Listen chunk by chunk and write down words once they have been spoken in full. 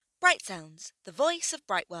Bright Sounds, the voice of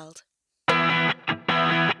Brightworld.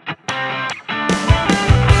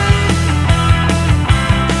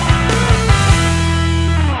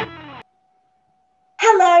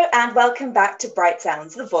 Hello and welcome back to Bright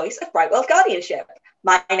Sounds, the voice of Brightworld Guardianship.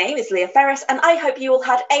 My name is Leah Ferris and I hope you all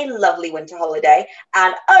had a lovely winter holiday.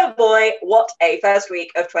 And oh boy, what a first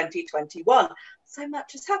week of 2021. So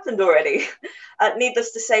much has happened already.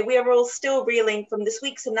 Needless to say, we are all still reeling from this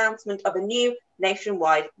week's announcement of a new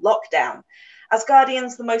nationwide lockdown. As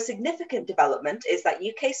Guardians, the most significant development is that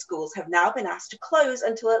UK schools have now been asked to close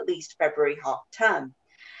until at least February half term.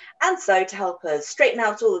 And so to help us straighten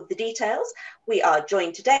out all of the details, we are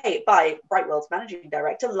joined today by Brightworld's Managing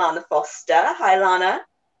Director, Lana Foster. Hi, Lana.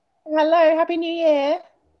 Hello, Happy New Year.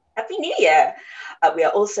 Happy New Year. We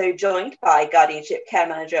are also joined by Guardianship Care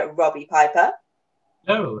Manager, Robbie Piper.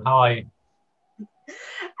 Hello, how are you?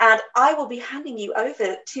 And I will be handing you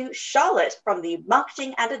over to Charlotte from the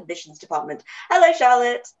Marketing and Admissions Department. Hello,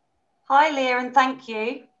 Charlotte. Hi, Leah, and thank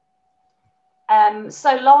you.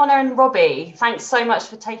 So Lana and Robbie, thanks so much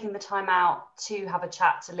for taking the time out to have a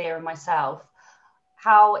chat to Leah and myself.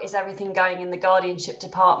 How is everything going in the Guardianship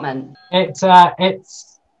Department? It's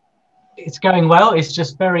going well. It's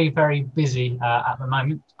just very, very busy at the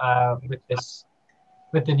moment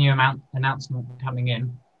with the new announcement coming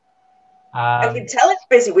in. I can tell it's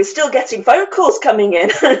busy. We're still getting phone calls coming in.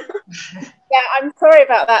 Yeah, I'm sorry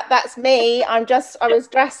about that. That's me. I was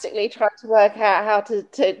drastically trying to work out how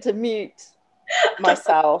to mute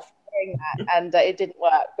myself doing that, and it didn't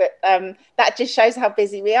work. But that just shows how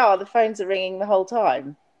busy we are. The phones are ringing the whole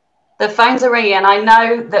time. The phones are ringing, and I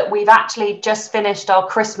know that we've actually just finished our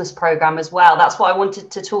Christmas programme as well. That's what I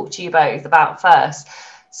wanted to talk to you both about first.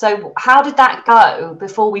 So how did that go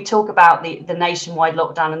before we talk about the nationwide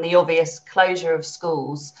lockdown and the obvious closure of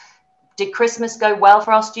schools? Did Christmas go well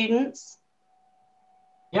for our students?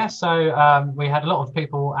 Yeah, so we had a lot of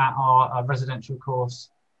people at our residential course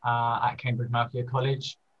at Cambridge Malkia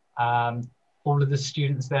College. All of the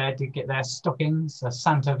students there did get their stockings.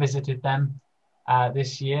 Santa visited them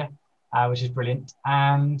this year, which is brilliant.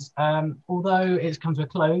 And although it's come to a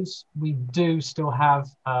close, we do still have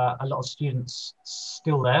a lot of students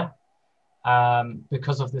still there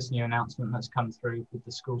because of this new announcement that's come through with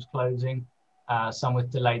the schools closing, some with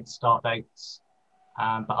delayed start dates,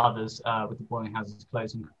 but others with the boarding houses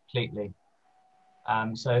closing completely.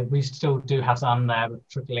 So we still do have some there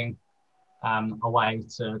trickling away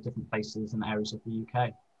to different places and areas of the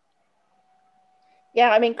UK.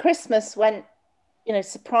 Yeah, I mean, Christmas went,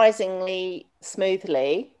 surprisingly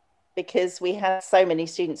smoothly because we had so many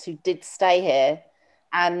students who did stay here,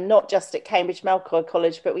 and not just at Cambridge Malkia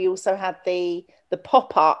College, but we also had the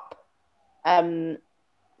pop-up,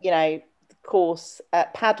 course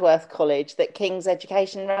at Padworth College that King's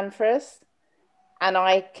Education ran for us. And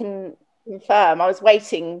I can confirm, I was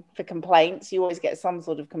waiting for complaints. You always get some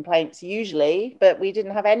sort of complaints usually, but we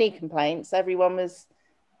didn't have any complaints. Everyone was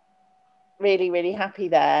really, really happy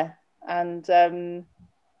there. And that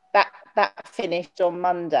finished on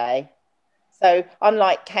Monday. So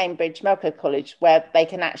unlike Cambridge Malkia College, where they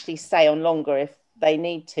can actually stay on longer if they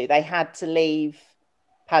need to, they had to leave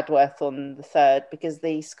Padworth on the 3rd because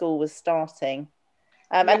the school was starting.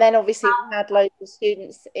 And then obviously we had loads of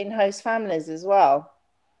students in host families as well.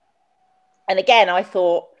 And again, I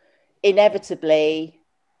thought inevitably,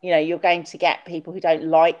 you're going to get people who don't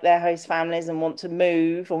like their host families and want to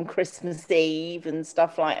move on Christmas Eve and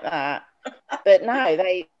stuff like that. But no,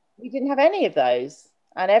 we didn't have any of those.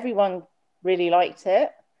 And everyone really liked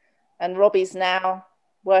it. And Robbie's now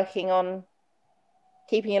working on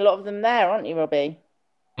keeping a lot of them there, aren't you, Robbie?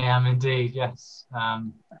 I am indeed, yes.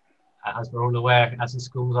 As we're all aware, as the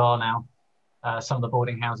schools are now, some of the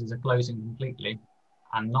boarding houses are closing completely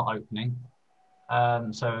and not opening.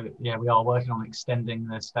 So yeah, we are working on extending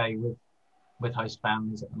their stay with host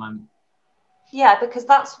families at the moment. Yeah, because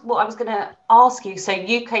that's what I was going to ask you. So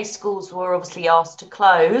UK schools were obviously asked to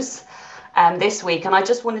close this week, and I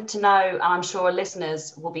just wanted to know, and I'm sure our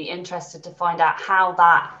listeners will be interested to find out how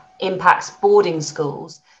that impacts boarding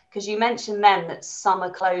schools, because you mentioned then that some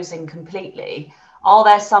are closing completely. Are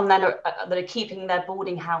there some then that are keeping their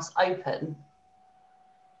boarding house open?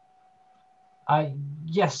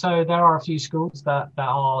 Yes, so there are a few schools that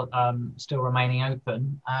are still remaining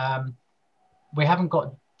open. We haven't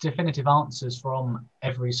got definitive answers from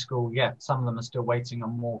every school yet. Some of them are still waiting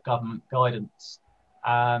on more government guidance.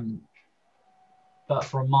 But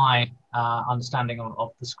from my understanding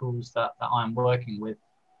of the schools that I'm working with,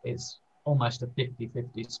 it's almost a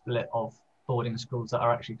 50-50 split of boarding schools that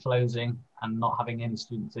are actually closing and not having any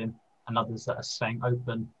students in, and others that are staying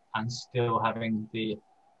open and still having the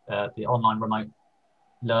online remote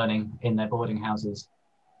learning in their boarding houses.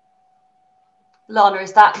 Lana,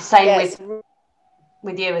 is that the same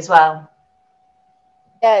with you as well?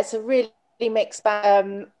 Yeah, it's a really mixed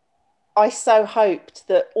bag. I so hoped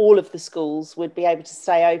that all of the schools would be able to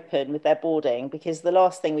stay open with their boarding, because the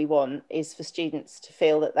last thing we want is for students to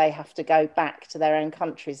feel that they have to go back to their own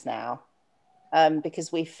countries now,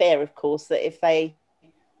 because we fear, of course, that if they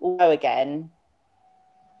all go again,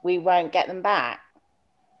 we won't get them back.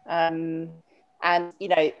 And, you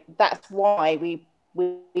know, that's why we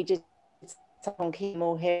just on keep them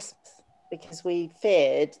all here, because we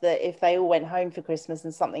feared that if they all went home for Christmas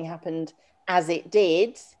and something happened as it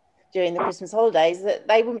did during the Christmas holidays, that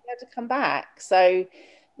they wouldn't be able to come back. So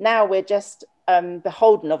now we're just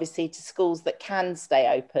beholden, obviously, to schools that can stay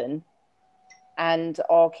open and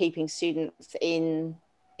are keeping students in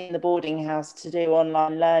the boarding house to do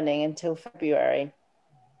online learning until February.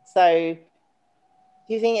 So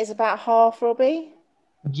do you think it's about half, Robbie?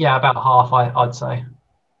 Yeah, about half, I'd say.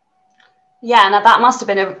 Yeah, and that must have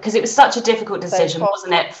been because it was such a difficult decision,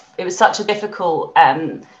 wasn't it? It was such a difficult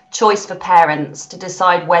choice for parents to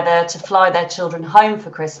decide whether to fly their children home for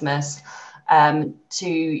Christmas, to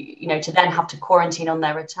then have to quarantine on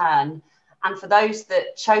their return. And for those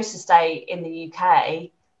that chose to stay in the UK,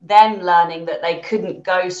 then learning that they couldn't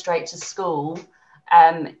go straight to school,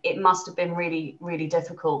 it must have been really, really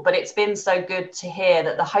difficult. But it's been so good to hear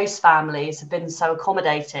that the host families have been so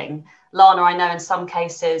accommodating. Lana, I know in some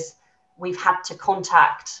cases we've had to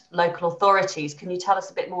contact local authorities. Can you tell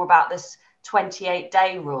us a bit more about this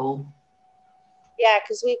 28-day rule? Yeah,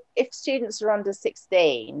 because if students are under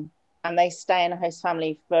 16 and they stay in a host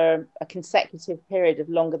family for a consecutive period of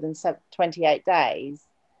longer than 28 days,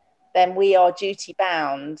 then we are duty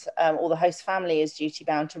bound, or the host family is duty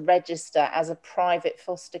bound to register as a private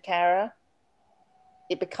foster carer.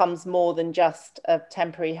 It becomes more than just a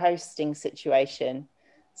temporary hosting situation.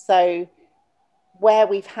 So where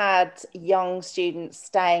we've had young students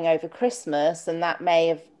staying over Christmas, and that may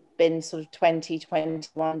have been sort of 20,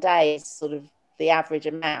 21 days, sort of the average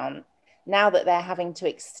amount, now that they're having to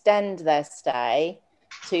extend their stay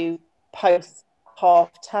to post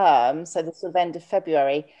half term, so the sort of end of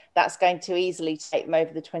February, that's going to easily take them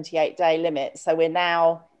over the 28-day limit. So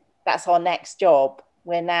that's our next job.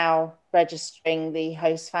 We're now registering the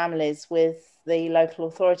host families with the local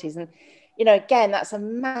authorities. And, you know, again, that's a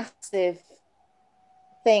massive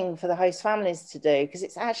thing for the host families to do, because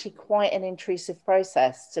it's actually quite an intrusive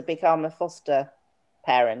process to become a foster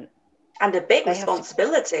parent. And a big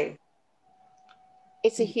responsibility.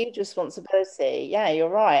 It's a huge responsibility. Yeah, you're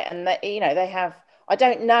right. And they have, I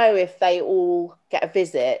don't know if they all get a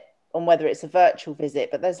visit and whether it's a virtual visit,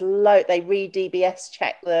 but they re-DBS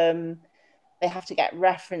check them. They have to get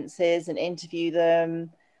references and interview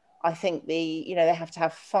them. I think they have to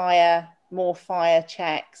have more fire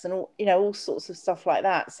checks and all sorts of stuff like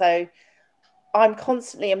that. So I'm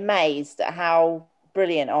constantly amazed at how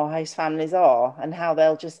brilliant our host families are and how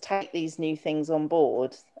they'll just take these new things on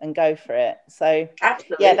board and go for it. So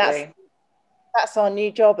absolutely, yeah, that's our new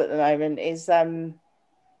job at the moment, is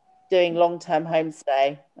doing long-term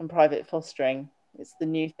homestay and private fostering. It's the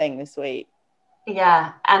new thing this week.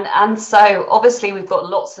 Yeah, and so obviously we've got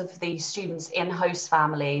lots of these students in host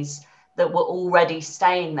families that were already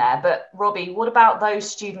staying there. But Robbie, what about those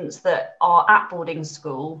students that are at boarding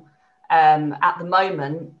school at the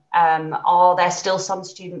moment? Are there still some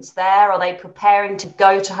students there? Are they preparing to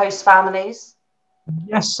go to host families?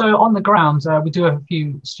 Yes, so on the ground, we do have a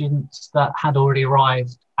few students that had already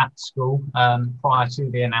arrived at school prior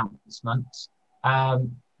to the announcement.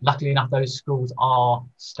 Luckily enough, those schools are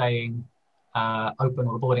staying open,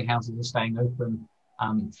 or the boarding houses are staying open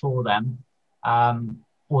for them.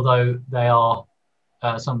 Although they are,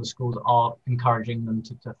 some of the schools are encouraging them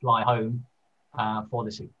to fly home for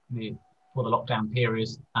the lockdown period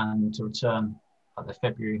and to return at the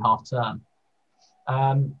February half term.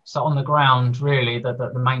 So on the ground, really,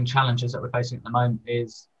 the main challenges that we're facing at the moment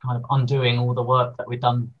is kind of undoing all the work that we've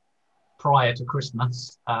done prior to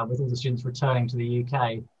Christmas with all the students returning to the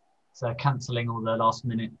UK. So cancelling all the last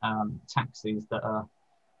minute taxis that are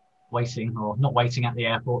waiting, or not waiting at the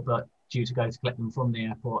airport, but due to go to collect them from the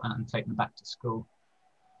airport and take them back to school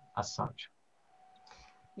as such.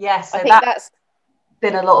 Yes, so that's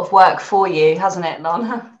been a lot of work for you, hasn't it,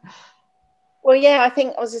 Lana? Well, yeah, I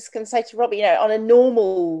think I was just going to say to Robbie, on a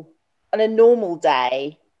normal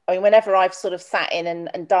day, I mean, whenever I've sort of sat in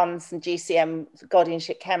and done some GCM,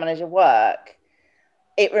 Guardianship Care Manager work,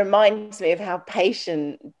 it reminds me of how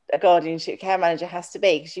patient a Guardianship Care Manager has to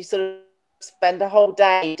be, because you sort of spend a whole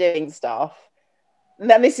day doing stuff. And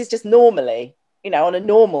then this is just normally. on a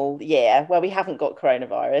normal year where we haven't got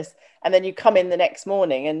coronavirus, and then you come in the next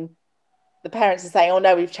morning and the parents are saying, oh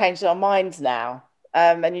no, we've changed our minds now.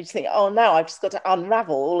 And you just think, oh no, I've just got to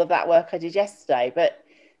unravel all of that work I did yesterday. But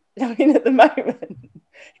I mean, at the moment,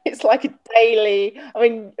 it's like a daily. I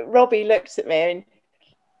mean, Robbie looked at me,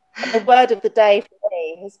 and the word of the day for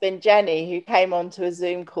me has been Jenny, who came onto a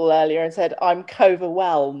Zoom call earlier and said, I'm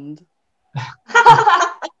coverwhelmed.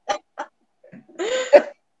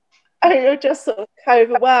 And you're just sort of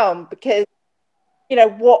overwhelmed because,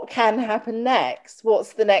 what can happen next?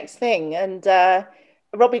 What's the next thing? And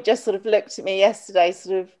Robbie just sort of looked at me yesterday,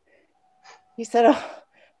 he said, oh,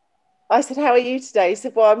 I said, how are you today? He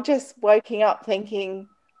said, well, I'm just waking up thinking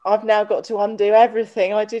I've now got to undo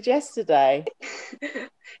everything I did yesterday.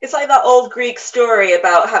 It's like that old Greek story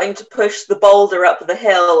about having to push the boulder up the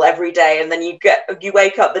hill every day, and then you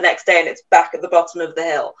wake up the next day and it's back at the bottom of the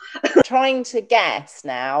hill. Trying to guess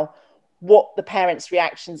now what the parents'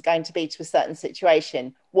 reaction is going to be to a certain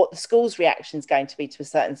situation, what the school's reaction is going to be to a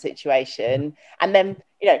certain situation, and then,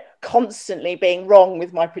 constantly being wrong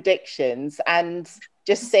with my predictions and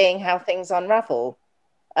just seeing how things unravel.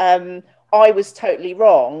 I was totally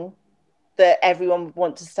wrong that everyone would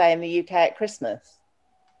want to stay in the UK at Christmas.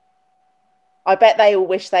 I bet they all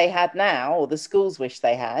wish they had now, or the schools wish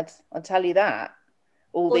they had. I'll tell you that.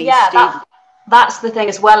 That's the thing,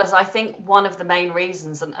 as well, as I think one of the main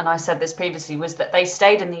reasons, and I said this previously, was that they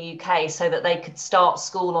stayed in the UK so that they could start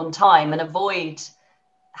school on time and avoid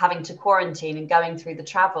having to quarantine and going through the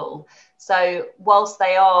travel. So whilst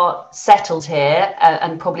they are settled here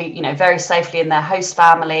and probably, very safely in their host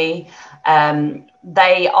family,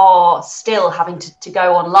 they are still having to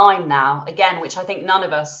go online now, again, which I think none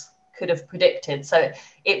of us could have predicted. So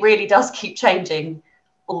it really does keep changing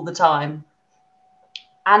all the time.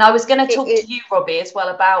 And I was going to talk to you, Robbie, as well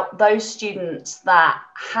about those students that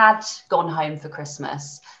had gone home for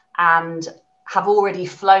Christmas and have already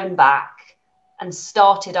flown back and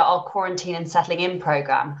started our quarantine and settling in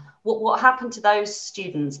program. What happened to those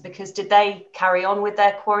students? Because did they carry on with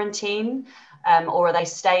their quarantine, or are they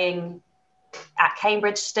staying at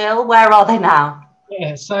Cambridge still? Where are they now?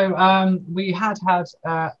 Yeah, so we had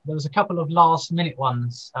there was a couple of last minute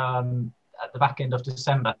ones at the back end of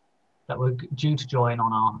December that were due to join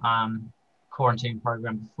on our quarantine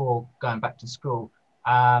program before going back to school.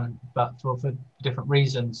 But for different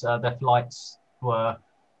reasons, their flights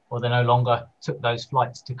they no longer took those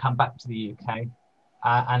flights to come back to the UK.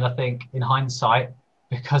 And I think in hindsight,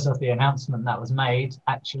 because of the announcement that was made,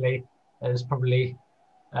 actually, it was probably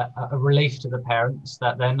a relief to the parents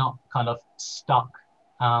that they're not kind of stuck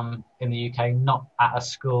in the UK, not at a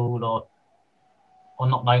school or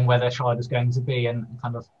not knowing where their child is going to be, and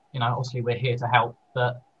kind of, obviously we're here to help,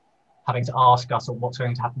 but having to ask us what's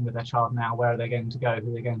going to happen with their child now, where are they going to go,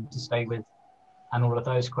 who are they going to stay with, and all of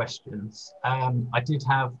those questions. I did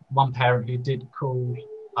have one parent who did call,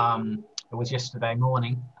 it was yesterday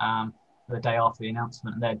morning, the day after the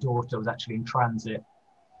announcement, and their daughter was actually in transit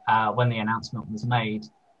when the announcement was made.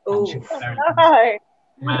 And she was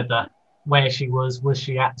where she was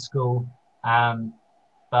she at school?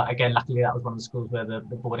 But again, luckily that was one of the schools where the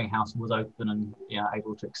boarding house was open and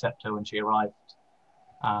able to accept her when she arrived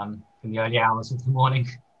in the early hours of the morning.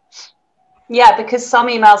 Yeah, because some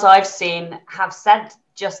emails I've seen have said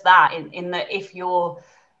just that, in that if your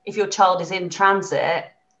child is in transit,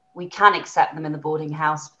 we can accept them in the boarding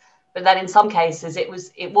house. But then in some cases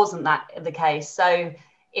it wasn't that the case. So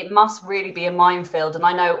it must really be a minefield. And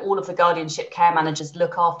I know all of the guardianship care managers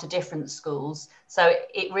look after different schools. So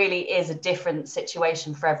it really is a different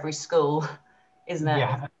situation for every school, isn't it?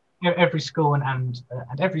 Yeah, every school and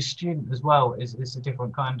every student as well is a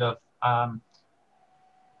different kind of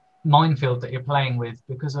minefield that you're playing with,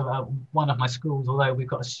 because of one of my schools, although we've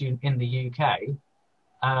got a student in the UK,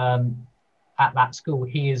 at that school,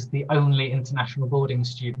 he is the only international boarding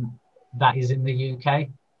student that is in the UK.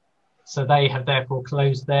 So they have therefore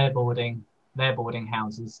closed their boarding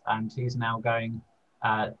houses, and he's now going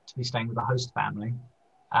to be staying with a host family.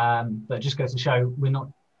 But it just goes to show we've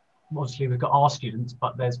got our students,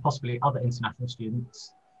 but there's possibly other international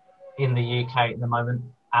students in the UK at the moment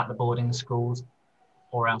at the boarding schools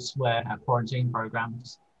or elsewhere at quarantine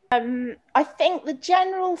programs. I think the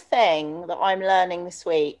general thing that I'm learning this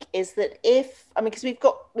week is that because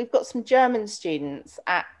we've got some German students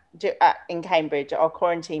in Cambridge at our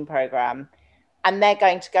quarantine program, and they're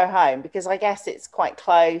going to go home because I guess it's quite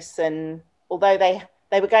close, and although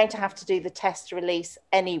they were going to have to do the test release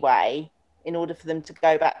anyway in order for them to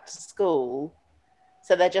go back to school,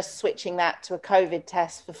 so they're just switching that to a COVID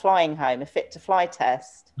test for flying home, a fit to fly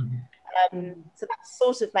test. So that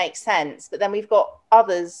sort of makes sense. But then we've got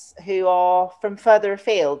others who are from further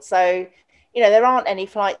afield. So, there aren't any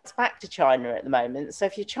flights back to China at the moment. So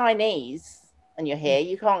if you're Chinese and you're here,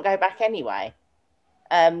 you can't go back anyway.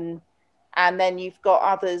 And then you've got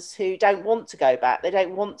others who don't want to go back. They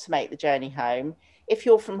don't want to make the journey home. If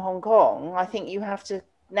you're from Hong Kong, I think you have to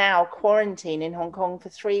now quarantine in Hong Kong for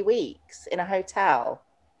 3 weeks in a hotel.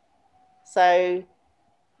 So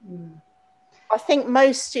I think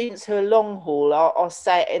most students who are long haul are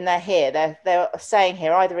staying. They're here. They're staying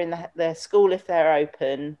here either in the school if they're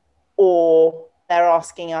open, or they're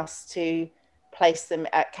asking us to place them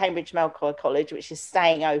at Cambridge Melchior College, which is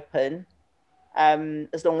staying open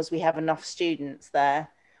as long as we have enough students there,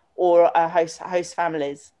 or host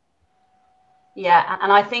families. Yeah,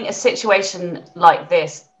 and I think a situation like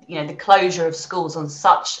this, the closure of schools on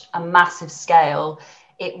such a massive scale,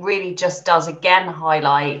 it really just does again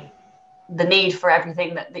highlight the need for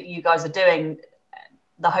everything that you guys are doing.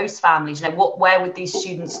 The host families, where would these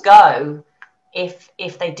students go if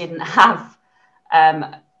they didn't have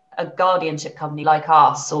a guardianship company like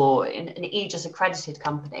us, or an Aegis accredited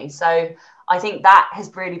company? So I think that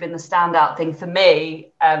has really been the standout thing for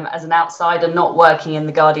me as an outsider not working in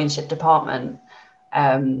the guardianship department.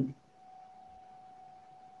 I'm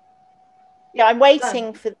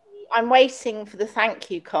waiting for the thank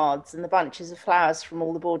you cards and the bunches of flowers from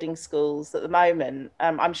all the boarding schools at the moment.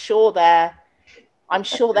 I'm sure they're on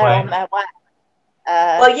their way.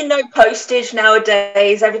 Well, postage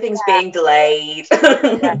nowadays, everything's being delayed.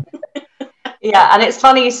 Yeah, and it's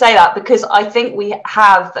funny you say that, because I think we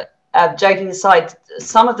have, joking aside,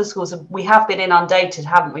 some of the schools, we have been inundated,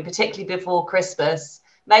 haven't we? Particularly before Christmas,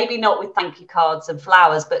 maybe not with thank you cards and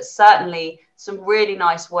flowers, but certainly some really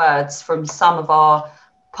nice words from some of our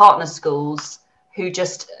partner schools who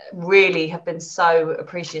just really have been so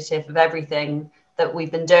appreciative of everything that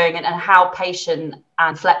we've been doing, and how patient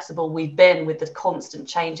and flexible we've been with the constant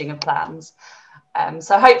changing of plans.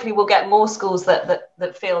 So hopefully we'll get more schools that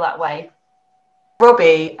feel that way.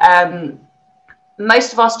 Robbie,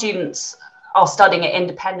 most of our students are studying at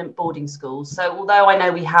independent boarding schools. So although I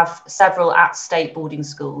know we have several at-state boarding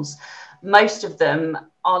schools, most of them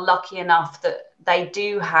are lucky enough that they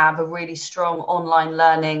do have a really strong online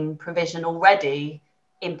learning provision already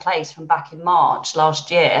in place from back in March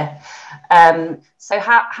last year. So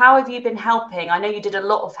how have you been helping? I know you did a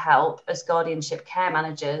lot of help as guardianship care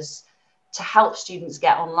managers to help students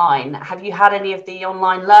get online. Have you had any of the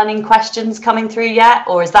online learning questions coming through yet,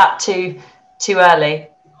 or is that too early?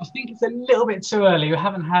 I think it's a little bit too early. We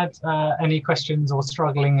haven't had any questions or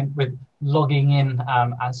struggling with logging in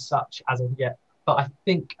as such as of yet. But I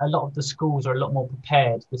think a lot of the schools are a lot more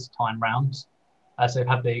prepared this time round, as they've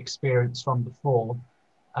had the experience from before.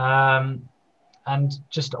 And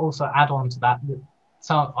just to also add on to that,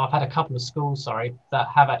 so I've had a couple of schools, that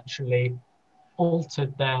have actually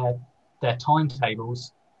altered their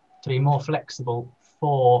timetables to be more flexible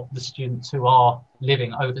for the students who are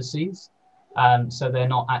living overseas. So they're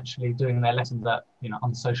not actually doing their lessons at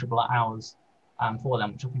unsociable hours for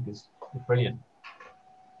them, which I think is brilliant.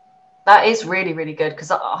 That is really, really good, because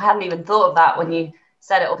I hadn't even thought of that when you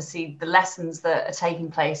said it. Obviously, the lessons that are taking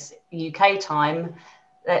place UK time,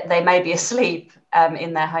 they may be asleep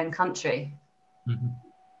in their home country. Mm-hmm.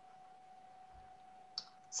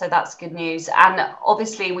 So that's good news. And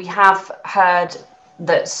obviously, we have heard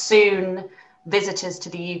that soon visitors to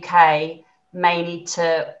the UK may need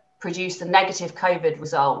to produce a negative COVID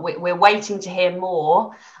result. We're waiting to hear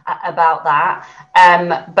more about that.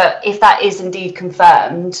 But if that is indeed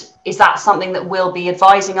confirmed, is that something that we'll be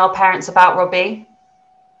advising our parents about, Robbie?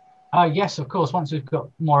 Yes, of course. Once we've got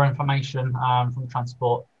more information from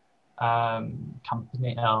transport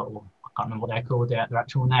company, or I can't remember what they're called, their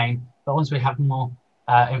actual name. But once we have more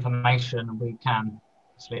information, we can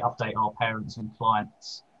actually update our parents and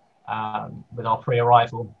clients with our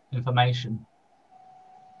pre-arrival information.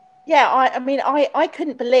 Yeah, I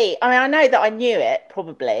couldn't believe. I know that I knew it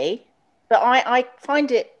probably, but I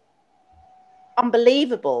find it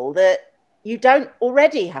unbelievable that you don't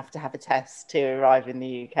already have to have a test to arrive in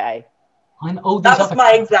the UK. That was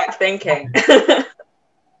my exact thinking.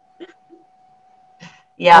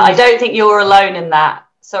 Yeah, I don't think you're alone in that.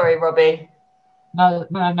 Sorry, Robbie. No,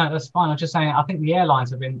 that's fine. I was just saying, I think the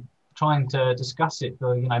airlines have been trying to discuss it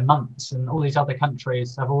for months, and all these other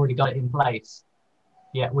countries have already got it in place.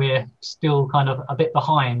 Yet we're still kind of a bit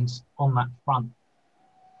behind on that front.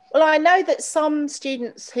 Well, I know that some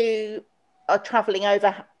students who are travelling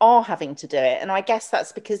over are having to do it, and I guess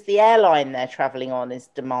that's because the airline they're travelling on is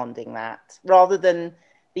demanding that, rather than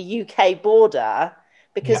the UK border.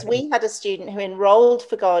 Because we had a student who enrolled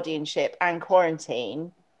for guardianship and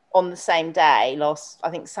quarantine, on the same day, I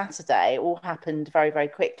think Saturday. It all happened very, very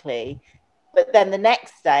quickly. But then the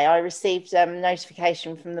next day, I received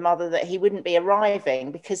notification from the mother that he wouldn't be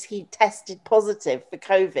arriving because he tested positive for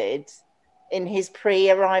COVID in his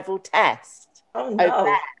pre-arrival test. Oh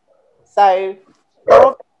no. So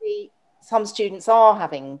obviously, some students are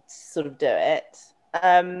having to sort of do it.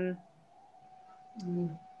 I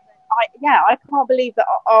can't believe that.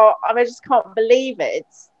 I just can't believe it.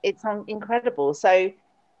 It's incredible. So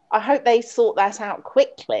I hope they sort that out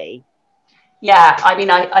quickly. Yeah, I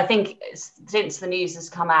mean, I think since the news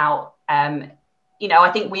has come out, I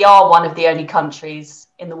think we are one of the only countries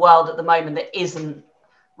in the world at the moment that isn't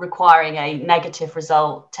requiring a negative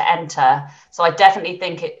result to enter. So I definitely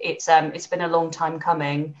think it's been a long time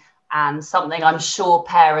coming, and something I'm sure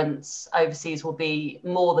parents overseas will be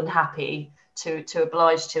more than happy to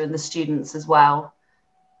oblige to, and the students as well.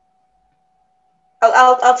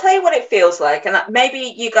 I'll tell you what it feels like, and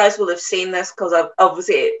maybe you guys will have seen this because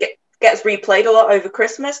obviously it gets replayed a lot over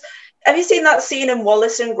Christmas. Have you seen that scene in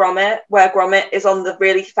Wallace and Gromit where Gromit is on the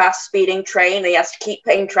really fast speeding train and he has to keep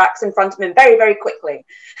putting tracks in front of him very, very quickly?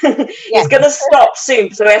 He's going to stop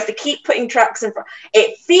soon, so he has to keep putting tracks in front.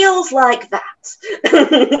 It feels like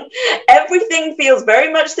that. Everything feels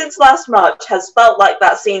very much since last March has felt like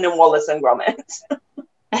that scene in Wallace and Gromit.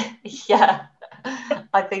 Yeah,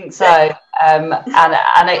 I think so. And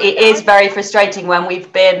it is very frustrating when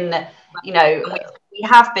we've been, we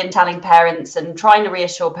have been telling parents and trying to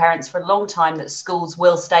reassure parents for a long time that schools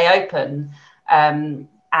will stay open. And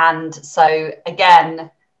so again,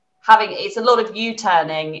 it's a lot of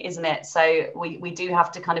U-turning, isn't it? So we do have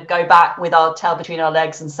to kind of go back with our tail between our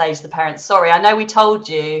legs and say to the parents, sorry, I know we told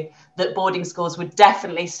you that boarding schools would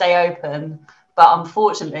definitely stay open, but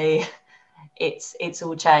unfortunately it's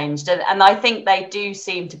all changed. And I think they do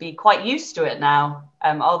seem to be quite used to it now.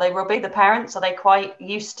 Are they, Robbie, the parents? Are they quite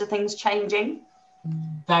used to things changing?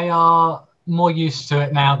 They are more used to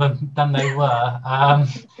it now than they were.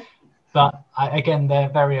 But again, they're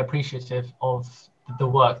very appreciative of the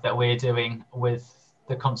work that we're doing with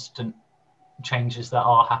the constant changes that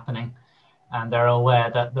are happening. And they're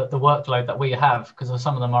aware that the workload that we have, because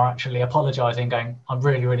some of them are actually apologising, going, I'm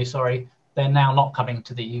really, really sorry. They're now not coming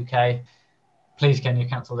to the UK. Please, can you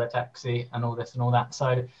cancel their taxi and all this and all that?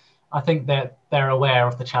 So I think they're aware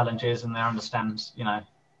of the challenges and they understand,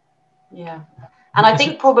 Yeah. And I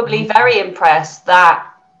think probably very impressed that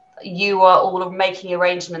you are all making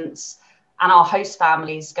arrangements, and our host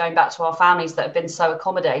families, going back to our families that have been so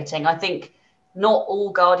accommodating. I think not all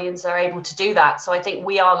guardians are able to do that. So I think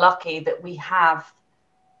we are lucky that we have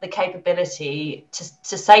the capability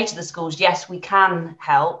to say to the schools, yes, we can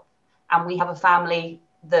help. And we have a family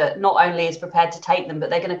that not only is prepared to take them, but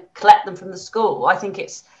they're going to collect them from the school. I think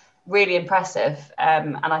it's really impressive.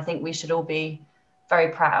 And I think we should all be very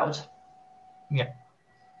proud. Yeah.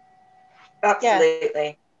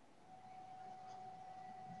 Absolutely.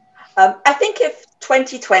 Yeah. I think if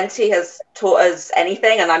 2020 has taught us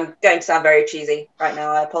anything, and I'm going to sound very cheesy right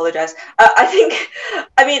now, I apologize.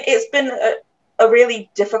 It's been a really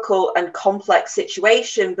difficult and complex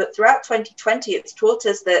situation, but throughout 2020, it's taught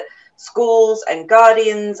us that schools and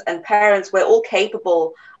guardians and parents, we're all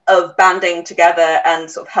capable of banding together and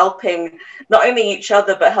sort of helping not only each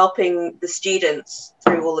other, but helping the students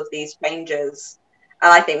through all of these changes.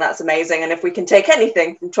 And I think that's amazing. And if we can take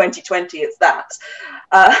anything from 2020, it's that.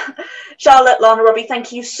 Charlotte, Lana, Robbie,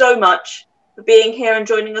 thank you so much for being here and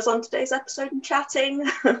joining us on today's episode and chatting.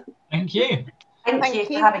 Thank you. Thank you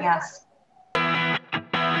for having us.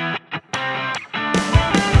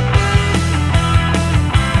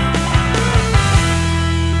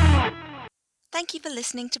 Thank you for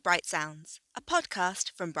listening to Bright Sounds, a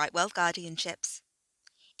podcast from Brightwell Guardianships.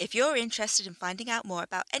 If you're interested in finding out more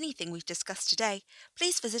about anything we've discussed today,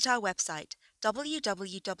 please visit our website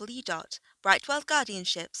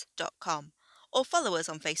www.brightwellguardianships.com or follow us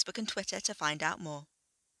on Facebook and Twitter to find out more.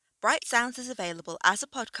 Bright Sounds is available as a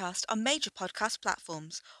podcast on major podcast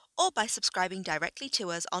platforms or by subscribing directly to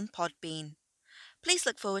us on Podbean. Please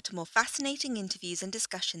look forward to more fascinating interviews and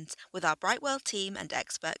discussions with our Brightwell team and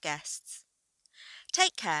expert guests.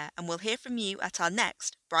 Take care, and we'll hear from you at our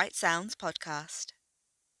next Bright Sounds podcast.